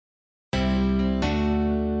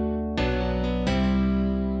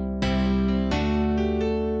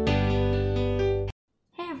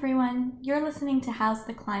You're listening to How's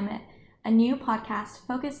the Climate, a new podcast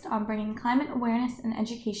focused on bringing climate awareness and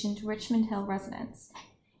education to Richmond Hill residents.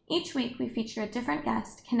 Each week, we feature a different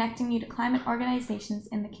guest connecting you to climate organizations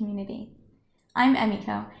in the community. I'm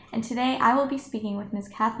Emiko, and today I will be speaking with Ms.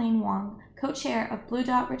 Kathleen Wong, co-chair of Blue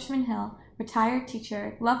Dot Richmond Hill, retired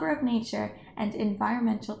teacher, lover of nature, and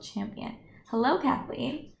environmental champion. Hello,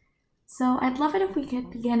 Kathleen. So I'd love it if we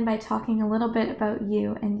could begin by talking a little bit about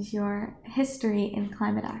you and your history in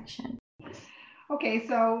climate action. Okay,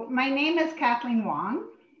 so my name is Kathleen Wong.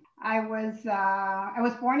 I was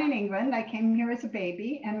born in England. I came here as a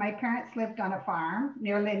baby, and my parents lived on a farm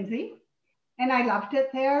near Lindsay, and I loved it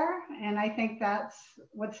there. And I think that's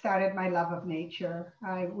what started my love of nature.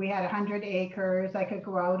 We had 100 acres. I could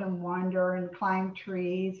go out and wander and climb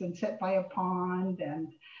trees and sit by a pond, and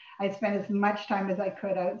I spent as much time as I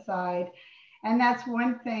could outside. And that's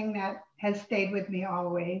one thing that has stayed with me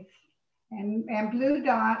always. And Blue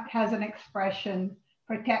Dot has an expression,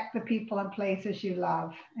 protect the people and places you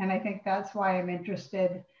love. And I think that's why I'm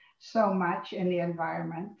interested so much in the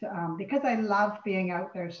environment, because I love being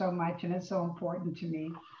out there so much and it's so important to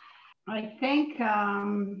me. I think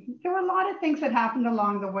there were a lot of things that happened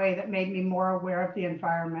along the way that made me more aware of the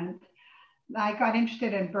environment. I got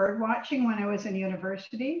interested in bird watching when I was in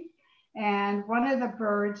university. And one of the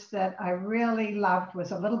birds that I really loved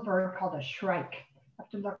was a little bird called a shrike. I have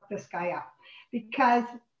to look this guy up because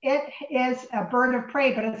it is a bird of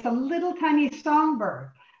prey, but it's a little tiny songbird.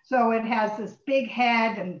 So it has this big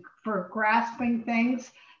head and for grasping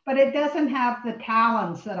things, but it doesn't have the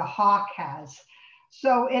talons that a hawk has.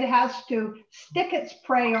 So it has to stick its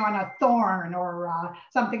prey on a thorn or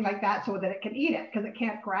something like that so that it can eat it because it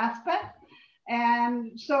can't grasp it.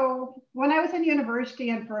 And so when I was in university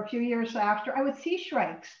and for a few years after, I would see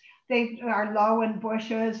shrikes. They are low in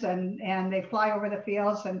bushes and they fly over the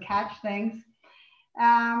fields and catch things.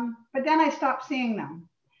 But then I stopped seeing them.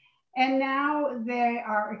 And now they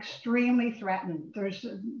are extremely threatened.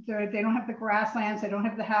 They don't have the grasslands. They don't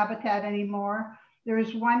have the habitat anymore.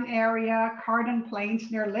 There's one area, Carden Plains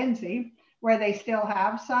near Lindsay, where they still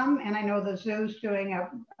have some. And I know the zoo's doing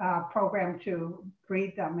a program to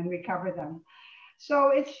breed them and recover them.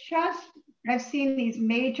 So it's just, I've seen these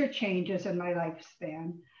major changes in my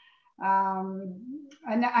lifespan.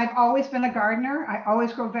 And I've always been a gardener. I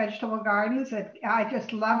always grow vegetable gardens. I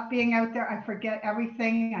just love being out there. I forget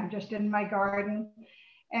everything. I'm just in my garden.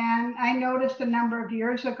 And I noticed a number of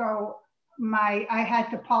years ago, I had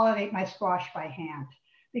to pollinate my squash by hand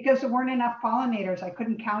because there weren't enough pollinators. I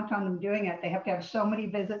couldn't count on them doing it. They have to have so many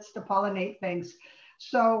visits to pollinate things.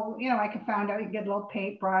 So, I found out you get a little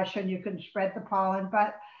paintbrush and you can spread the pollen,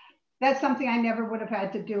 but that's something I never would have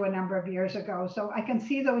had to do a number of years ago. So I can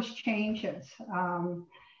see those changes. And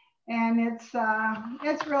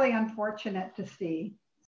it's really unfortunate to see.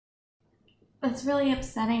 That's really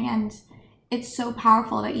upsetting, and it's so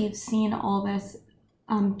powerful that you've seen all this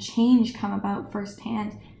change come about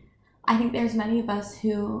firsthand. I think there's many of us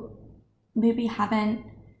who maybe haven't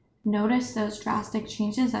noticed those drastic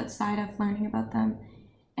changes outside of learning about them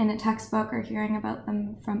in a textbook or hearing about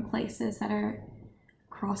them from places that are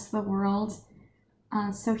across the world.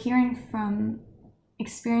 So hearing from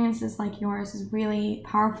experiences like yours is really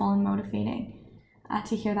powerful and motivating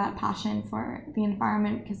to hear that passion for the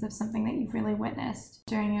environment because of something that you've really witnessed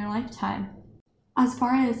during your lifetime. As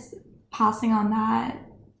far as passing on that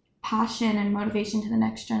passion and motivation to the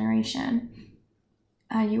next generation,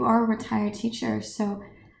 you are a retired teacher, so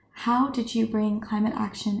how did you bring climate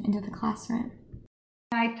action into the classroom?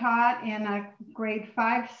 I taught in a grade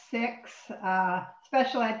 5, 6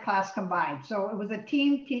 special ed class combined. So it was a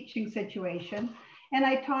team teaching situation, and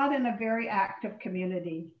I taught in a very active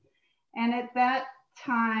community. And at that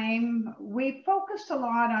time, we focused a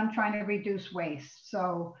lot on trying to reduce waste.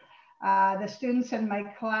 So the students in my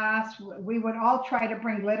class, we would all try to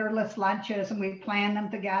bring litterless lunches, and we'd plan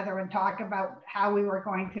them together and talk about how we were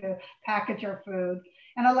going to package our food.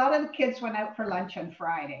 And a lot of the kids went out for lunch on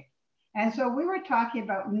Friday. And so we were talking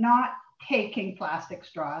about not taking plastic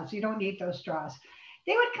straws. You don't need those straws.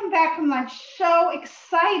 They would come back from lunch so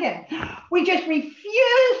excited. We just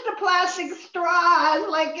refused the plastic straws,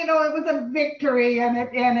 like, it was a victory, and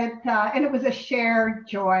it was a shared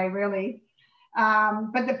joy, really.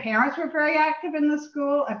 But the parents were very active in the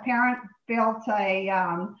school. A parent built a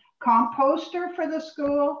composter for the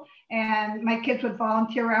school, and my kids would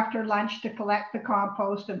volunteer after lunch to collect the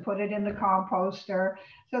compost and put it in the composter.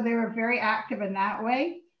 So they were very active in that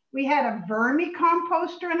way. We had a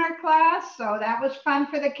vermicomposter in our class, so that was fun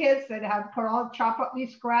for the kids. They'd chop up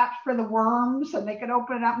these scraps for the worms, and they could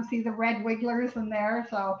open it up and see the red wigglers in there.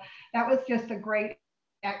 So that was just a great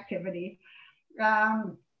activity.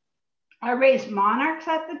 I raised monarchs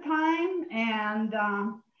at the time, and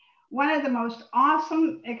one of the most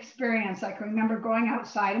awesome experience I can remember going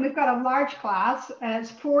outside, and we've got a large class,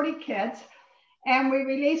 it's 40 kids, and we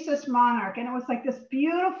released this monarch, and it was like this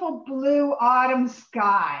beautiful blue autumn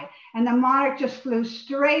sky, and the monarch just flew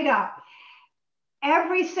straight up.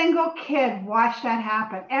 Every single kid watched that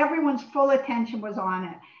happen. Everyone's full attention was on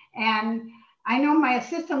it. And I know my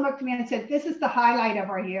assistant looked at me and said, "This is the highlight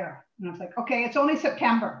of our year." And I was like, "Okay, it's only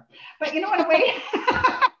September." But you know what, wait,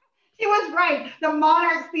 she was right. The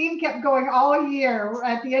monarch theme kept going all year.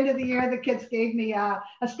 At the end of the year, the kids gave me a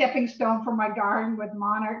stepping stone for my garden with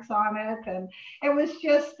monarchs on it. And it was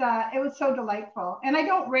just, it was so delightful. And I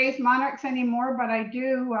don't raise monarchs anymore, but I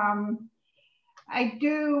do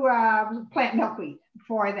plant milkweed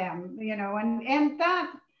for them, and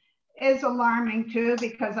that is alarming too,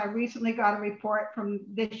 because I recently got a report from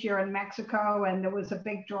this year in Mexico, and there was a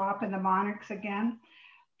big drop in the monarchs again.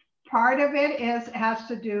 Part of it has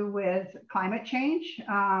to do with climate change.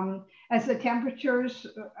 As the temperatures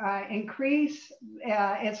increase,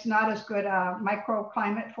 it's not as good a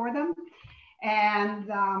microclimate for them. And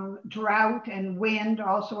drought and wind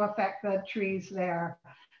also affect the trees there.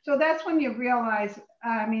 So that's when you realize,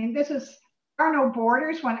 I mean, there are no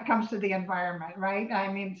borders when it comes to the environment, right?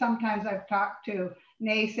 I mean, sometimes I've talked to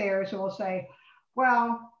naysayers who will say,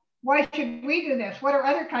 well, why should we do this? What are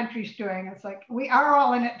other countries doing? It's like, we are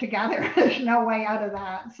all in it together. There's no way out of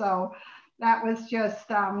that. So that was just,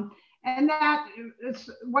 and that is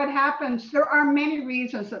what happens. There are many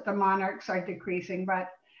reasons that the monarchs are decreasing, but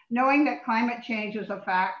knowing that climate change is a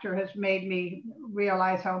factor has made me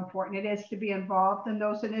realize how important it is to be involved in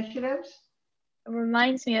those initiatives. It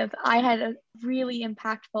reminds me of, I had a really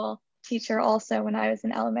impactful teacher also when I was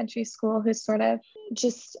in elementary school who sort of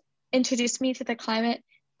just introduced me to the climate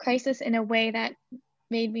crisis in a way that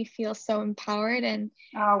made me feel so empowered and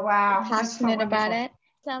passionate about it.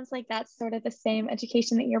 Sounds like that's sort of the same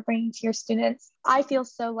education that you're bringing to your students. I feel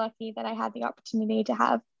so lucky that I had the opportunity to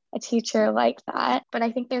have a teacher like that, but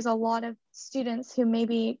I think there's a lot of students who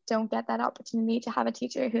maybe don't get that opportunity to have a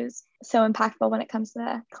teacher who's so impactful when it comes to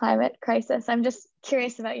the climate crisis. I'm just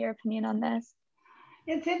curious about your opinion on this.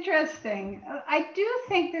 It's interesting. I do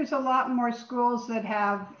think there's a lot more schools that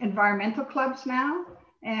have environmental clubs now,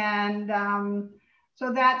 and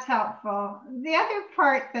so that's helpful. The other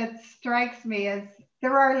part that strikes me is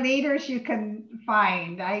there are leaders you can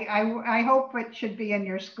find. I hope it should be in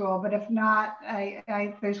your school, but if not,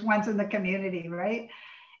 there's ones in the community, right?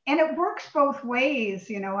 And it works both ways.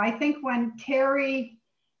 I think when Terry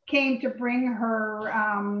came to bring her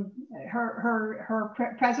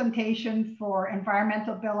presentation for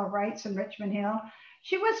Environmental Bill of Rights in Richmond Hill,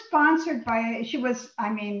 she was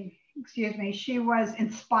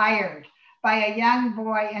inspired by a young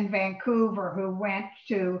boy in Vancouver who went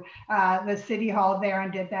to the city hall there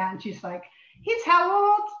and did that. And she's like, he's how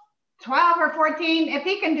old? 12 or 14. If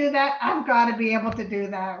he can do that, I've got to be able to do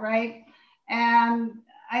that, right? And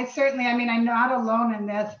I'm not alone in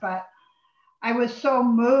this, but I was so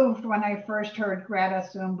moved when I first heard Greta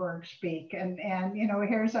Thunberg speak. And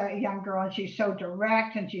here's a young girl, and she's so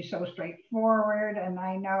direct and she's so straightforward. And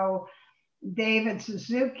I know David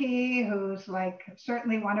Suzuki, who's like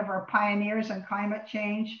certainly one of our pioneers in climate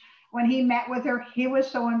change. When he met with her, he was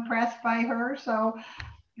so impressed by her. So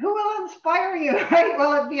who will inspire you, right?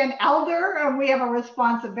 Will it be an elder? And we have a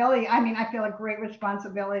responsibility. I feel a great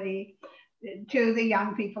responsibility to the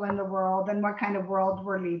young people in the world and what kind of world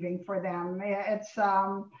we're leaving for them. It's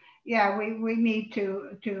we need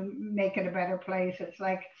to make it a better place. It's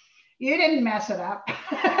like, you didn't mess it up.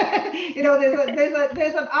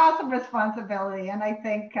 There's an awesome responsibility. And I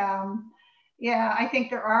think, I think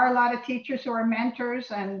there are a lot of teachers who are mentors,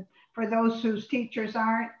 and for those whose teachers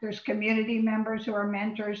aren't, there's community members who are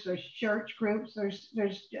mentors, there's church groups, there's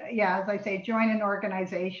as I say, join an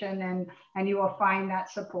organization and you will find that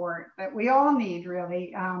support that we all need,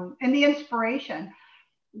 really, and the inspiration.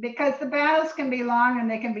 Because the battles can be long and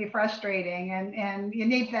they can be frustrating, and you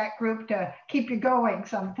need that group to keep you going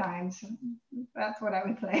sometimes. That's what I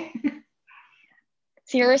would say.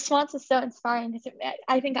 So your response is so inspiring, because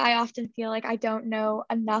I think I often feel like I don't know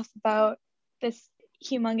enough about this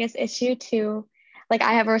humongous issue to, like,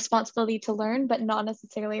 I have a responsibility to learn, but not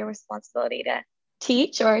necessarily a responsibility to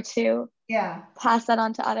teach or to pass that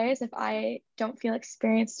on to others if I don't feel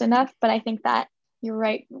experienced enough. But I think that you're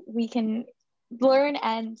right. We can learn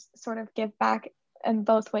and sort of give back in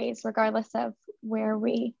both ways, regardless of where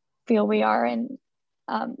we feel we are in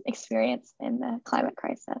experience in the climate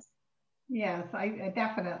crisis. Yes, I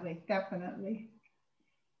definitely.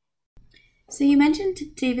 So you mentioned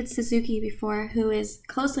David Suzuki before, who is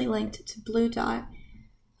closely linked to Blue Dot.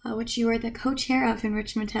 which you are the co-chair of in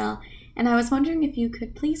Richmond Hill. And I was wondering if you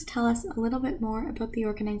could please tell us a little bit more about the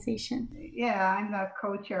organization. Yeah, I'm the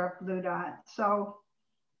co-chair of Blue Dot. So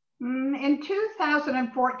in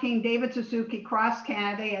 2014, David Suzuki crossed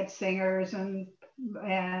Canada. He had singers and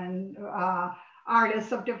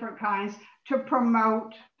artists of different kinds to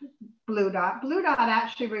promote Blue Dot. Blue Dot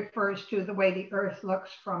actually refers to the way the Earth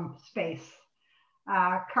looks from space.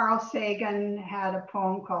 Carl Sagan had a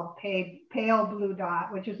poem called Pale Blue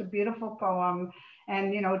Dot, which is a beautiful poem.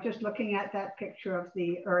 And, you know, just looking at that picture of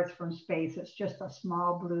the Earth from space, it's just a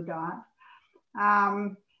small blue dot.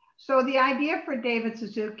 So the idea for David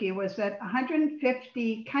Suzuki was that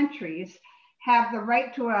 150 countries have the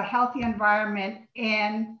right to a healthy environment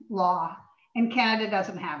in law, and Canada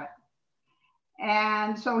doesn't have it.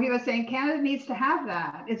 And so he was saying Canada needs to have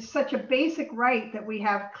that. It's such a basic right that we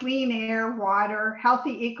have clean air, water,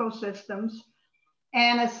 healthy ecosystems,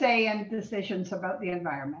 and a say in decisions about the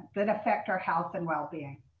environment that affect our health and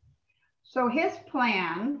well-being. So his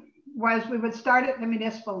plan was we would start at the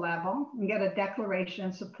municipal level and get a declaration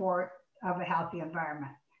in support of a healthy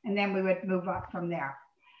environment. And then we would move up from there.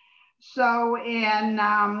 So in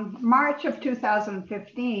March of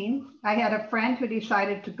 2015, I had a friend who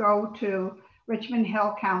decided to go to Richmond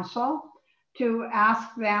Hill Council to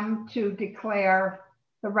ask them to declare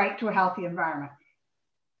the right to a healthy environment.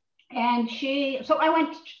 And so I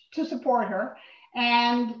went to support her,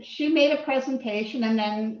 and she made a presentation, and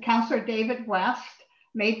then Councillor David West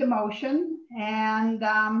made the motion, and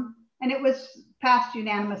it was passed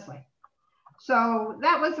unanimously. So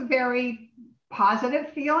that was a very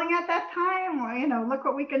positive feeling at that time. Well, you know, look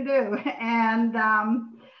what we can do. And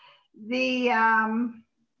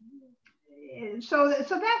so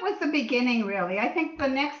that was the beginning, really. I think the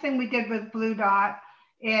next thing we did with Blue Dot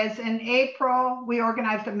is in April, we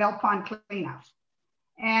organized a mill pond cleanup.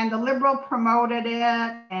 And the Liberal promoted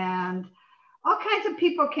it, and all kinds of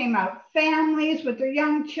people came out, families with their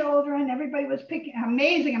young children. Everybody was picking an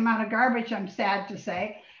amazing amount of garbage, I'm sad to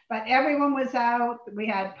say, but everyone was out. We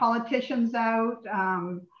had politicians out.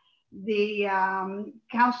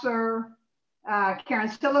 Councillor Karen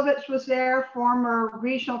Stilovitz was there, former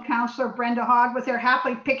regional councillor Brenda Hogg was there,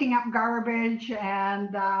 happily picking up garbage.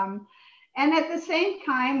 And at the same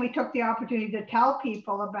time, we took the opportunity to tell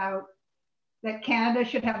people about that Canada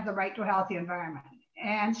should have the right to a healthy environment.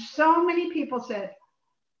 And so many people said,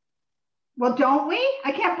 well, don't we?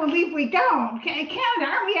 I can't believe we don't. Canada,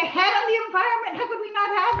 aren't we ahead on the environment? How could we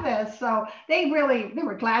not have this? So they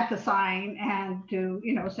were glad to sign and to,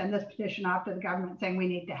 you know, send this petition off to the government saying we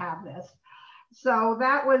need to have this. So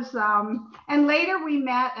that was, and later we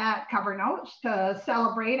met at Cover Notes to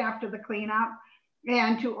celebrate after the cleanup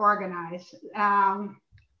and to organize.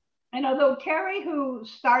 And although Terry, who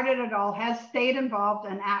started it all, has stayed involved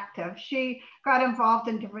and active, she got involved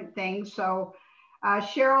in different things. So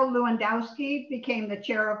Cheryl Lewandowski became the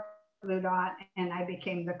chair of Blue Dot, and I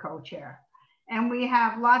became the co-chair. And we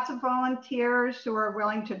have lots of volunteers who are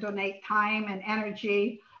willing to donate time and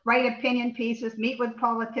energy, write opinion pieces, meet with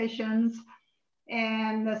politicians.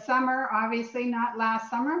 In the summer, obviously not last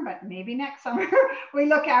summer, but maybe next summer, we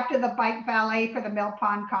look after the bike valet for the Mill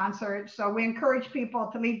Pond concert. So we encourage people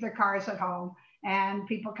to leave their cars at home, and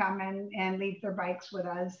people come in and leave their bikes with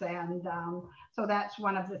us. And so that's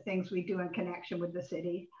one of the things we do in connection with the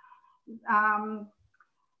city.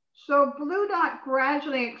 So Blue Dot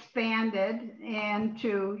gradually expanded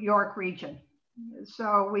into York Region.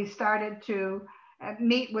 So we started to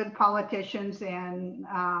meet with politicians in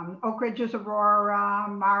Oak Ridges, Aurora,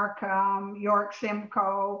 Markham, York,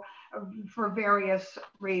 Simcoe, for various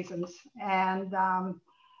reasons. And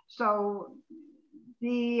so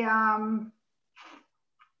the, let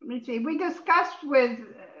me see, we discussed with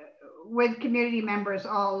community members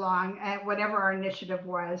all along at whatever our initiative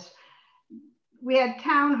was. We had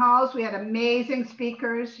town halls, we had amazing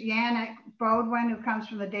speakers. Yannick Bodwin, who comes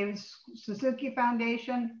from the David Suzuki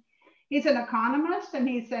Foundation. He's an economist, and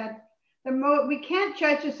he said, we can't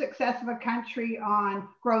judge the success of a country on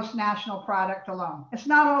gross national product alone. It's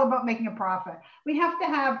not all about making a profit. We have to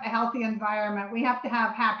have a healthy environment. We have to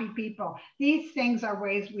have happy people. These things are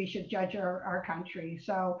ways we should judge our country.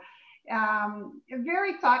 So a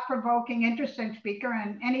very thought-provoking, interesting speaker,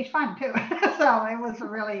 and he's fun too. So it was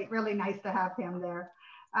really, really nice to have him there.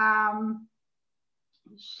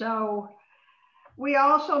 So we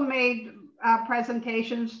also made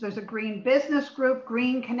presentations. There's a green business group,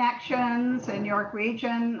 Green Connections in York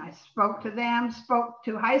Region. I spoke to them, spoke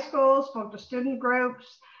to high schools, spoke to student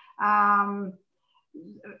groups,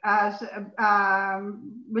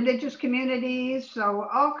 religious communities. So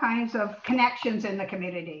all kinds of connections in the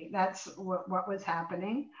community. That's what was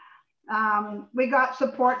happening. We got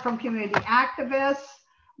support from community activists,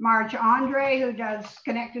 Marge Andre, who does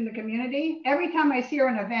Connect in the Community. Every time I see her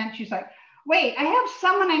in an event, she's like, wait, I have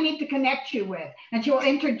someone I need to connect you with. And she will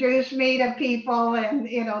introduce me to people, and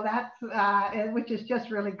that's, which is just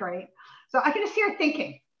really great. So I can just see her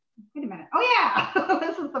thinking, wait a minute, oh yeah,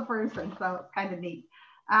 this is the person, so it's kind of neat.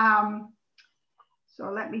 So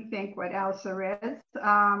let me think what else there is.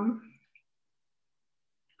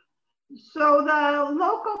 So the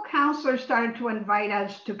local councilors started to invite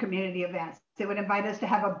us to community events. They would invite us to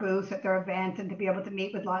have a booth at their event and to be able to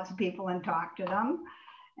meet with lots of people and talk to them.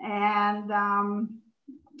 And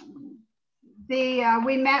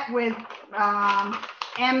we met with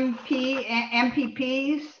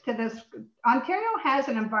MPPs to this. Ontario has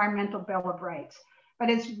an environmental bill of rights, but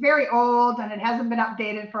it's very old and it hasn't been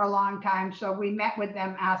updated for a long time. So we met with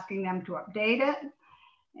them asking them to update it.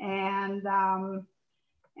 And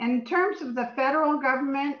in terms of the federal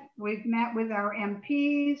government, we've met with our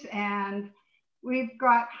MPs and we've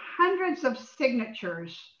got hundreds of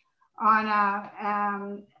signatures on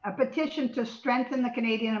a petition to strengthen the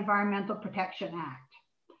Canadian Environmental Protection Act.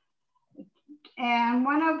 And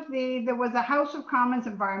there was a House of Commons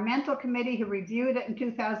Environmental Committee who reviewed it in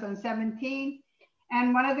 2017.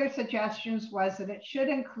 And one of their suggestions was that it should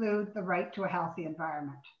include the right to a healthy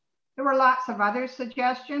environment. There were lots of other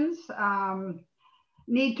suggestions.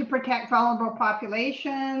 Need to protect vulnerable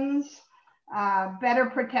populations, better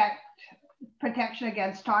protection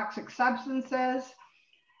against toxic substances.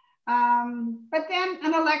 But then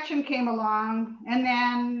an election came along and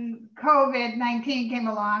then COVID-19 came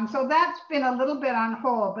along. So that's been a little bit on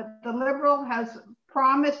hold, but the Liberal has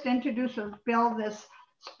promised to introduce a bill this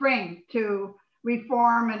spring to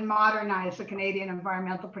reform and modernize the Canadian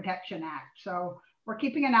Environmental Protection Act. So we're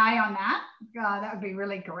keeping an eye on that. That would be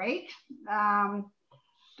really great.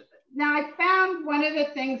 Now I found one of the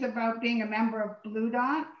things about being a member of Blue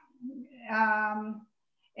Dot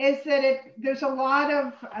is that there's a lot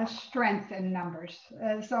of strength in numbers.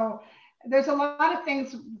 So there's a lot of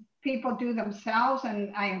things people do themselves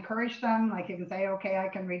and I encourage them. Like you can say, okay, I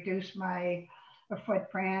can reduce my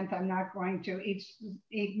footprint. I'm not going to eat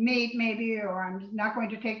meat maybe, or I'm not going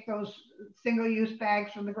to take those single-use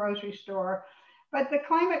bags from the grocery store. But the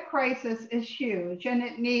climate crisis is huge and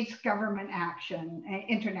it needs government action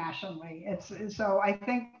internationally. So I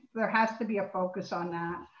think there has to be a focus on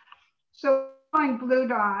that. So on Blue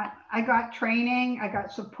Dot, I got training, I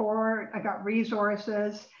got support, I got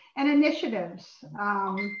resources and initiatives.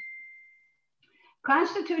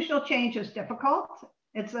 Constitutional change is difficult.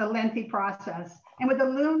 It's a lengthy process. And with the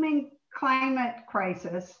looming climate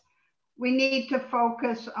crisis, we need to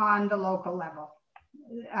focus on the local level.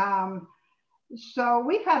 So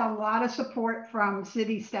we've had a lot of support from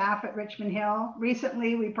city staff at Richmond Hill.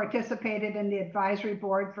 Recently, we participated in the advisory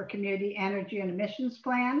board for community energy and emissions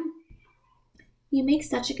plan. You make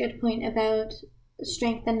such a good point about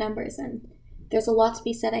strength in numbers, and there's a lot to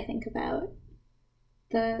be said, I think, about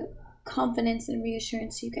the confidence and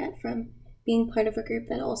reassurance you get from being part of a group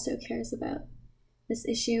that also cares about this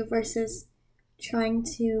issue versus trying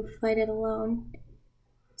to fight it alone.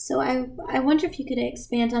 So I wonder if you could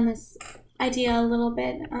expand on this idea a little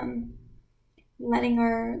bit, letting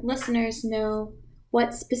our listeners know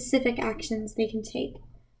what specific actions they can take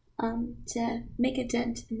to make a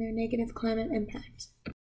dent in their negative climate impact.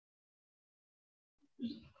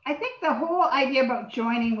 I think the whole idea about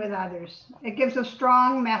joining with others, it gives a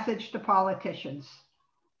strong message to politicians.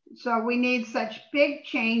 So we need such big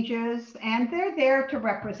changes and they're there to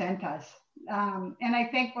represent us. And I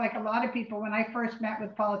think like a lot of people, when I first met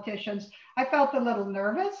with politicians, I felt a little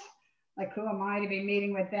nervous, like who am I to be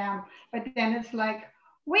meeting with them? But then it's like,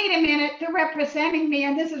 wait a minute, they're representing me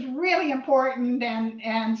and this is really important.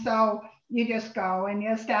 And so you just go and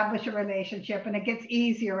you establish a relationship and it gets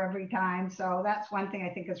easier every time. So that's one thing I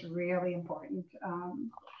think is really important.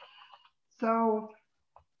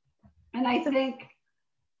 And I think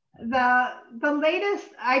the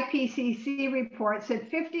latest IPCC report said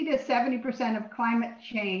 50 to 70% of climate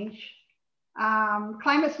change,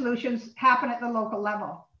 climate solutions happen at the local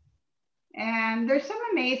level. And there's some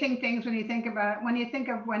amazing things when you think about it. When you think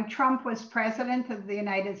of when Trump was president of the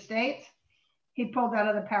United States, he pulled out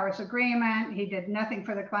of the Paris Agreement. He did nothing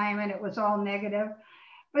for the climate. It was all negative.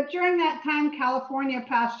 But during that time, California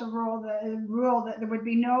passed a rule that there would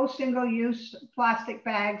be no single-use plastic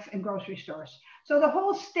bags in grocery stores. So the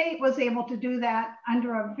whole state was able to do that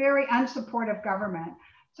under a very unsupportive government.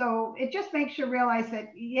 So it just makes you realize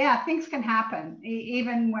that, yeah, things can happen,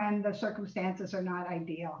 even when the circumstances are not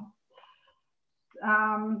ideal.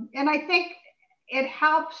 And I think it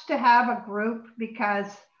helps to have a group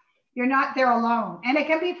because You're not there alone. And it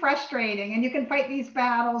can be frustrating, and you can fight these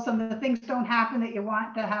battles and the things don't happen that you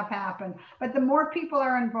want to have happen. But the more people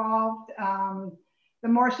are involved, the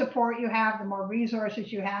more support you have, the more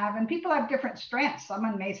resources you have. And people have different strengths.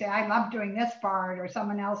 Someone may say, I love doing this part, or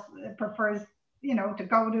someone else prefers, to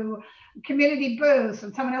go to community booths,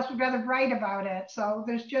 and someone else would rather write about it. So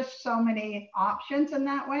there's just so many options in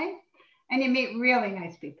that way. And you meet really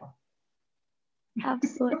nice people.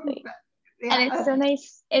 Absolutely. Yeah. And it's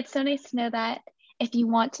so nice to know that if you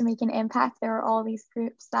want to make an impact, there are all these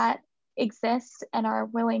groups that exist and are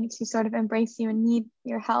willing to sort of embrace you and need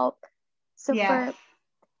your help. So Yes. for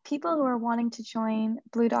people who are wanting to join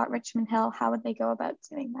Blue Dot Richmond Hill, how would they go about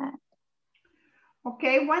doing that?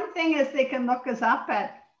 Okay, one thing is they can look us up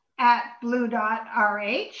at Blue Dot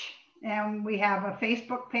RH, and we have a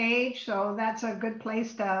Facebook page, so that's a good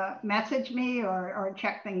place to message me or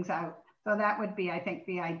check things out. So that would be, I think,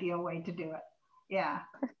 the ideal way to do it. Yeah.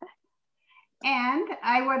 Perfect. And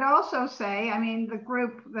I would also say, the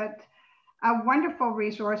group that a wonderful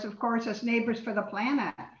resource, of course, is Neighbors for the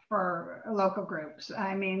Planet for local groups.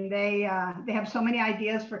 They have so many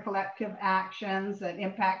ideas for collective actions that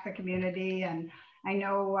impact the community. And I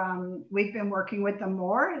know we've been working with them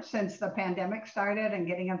more since the pandemic started and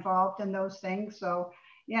getting involved in those things. So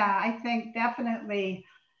yeah, I think definitely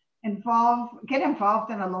get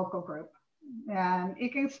involved in a local group. And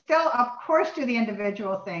you can still, of course, do the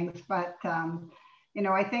individual things, but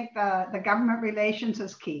I think the government relations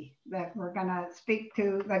is key, that we're going to speak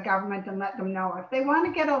to the government and let them know if they want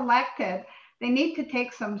to get elected, they need to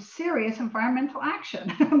take some serious environmental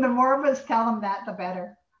action. The more of us tell them that, the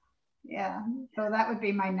better. Yeah, so that would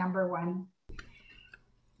be my number one.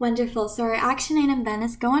 Wonderful. So our action item then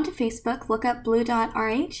is go onto Facebook, look up Blue Dot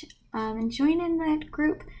RH, and join in that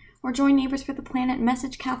group, or join Neighbors for the Planet,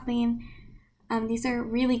 message Kathleen. These are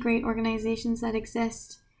really great organizations that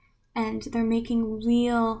exist, and they're making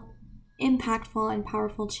real impactful and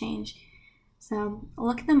powerful change. So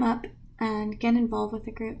look them up and get involved with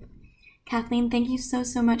the group. Kathleen, thank you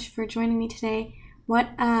so much for joining me today.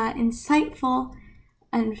 What insightful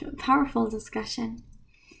and powerful discussion.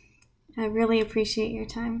 I really appreciate your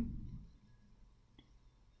time.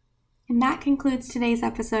 And that concludes today's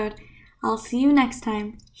episode. I'll see you next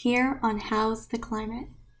time here on How's the Climate.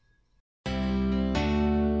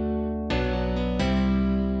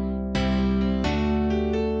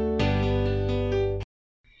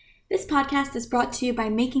 This podcast is brought to you by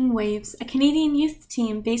Making Waves, a Canadian youth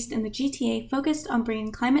team based in the GTA focused on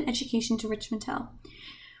bringing climate education to Richmond Hill.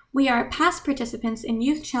 We are past participants in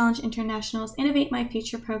Youth Challenge International's Innovate My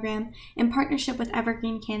Future program in partnership with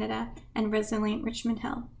Evergreen Canada and Resilient Richmond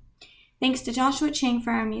Hill. Thanks to Joshua Chang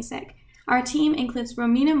for our music. Our team includes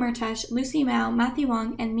Romina Murtash, Lucy Mao, Matthew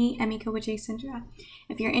Wong, and me, Emiko Sindra.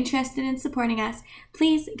 If you're interested in supporting us,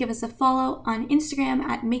 please give us a follow on Instagram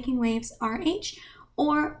at MakingWavesRH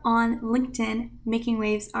or on LinkedIn, Making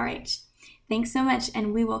Waves RH. Thanks so much,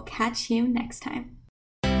 and we will catch you next time.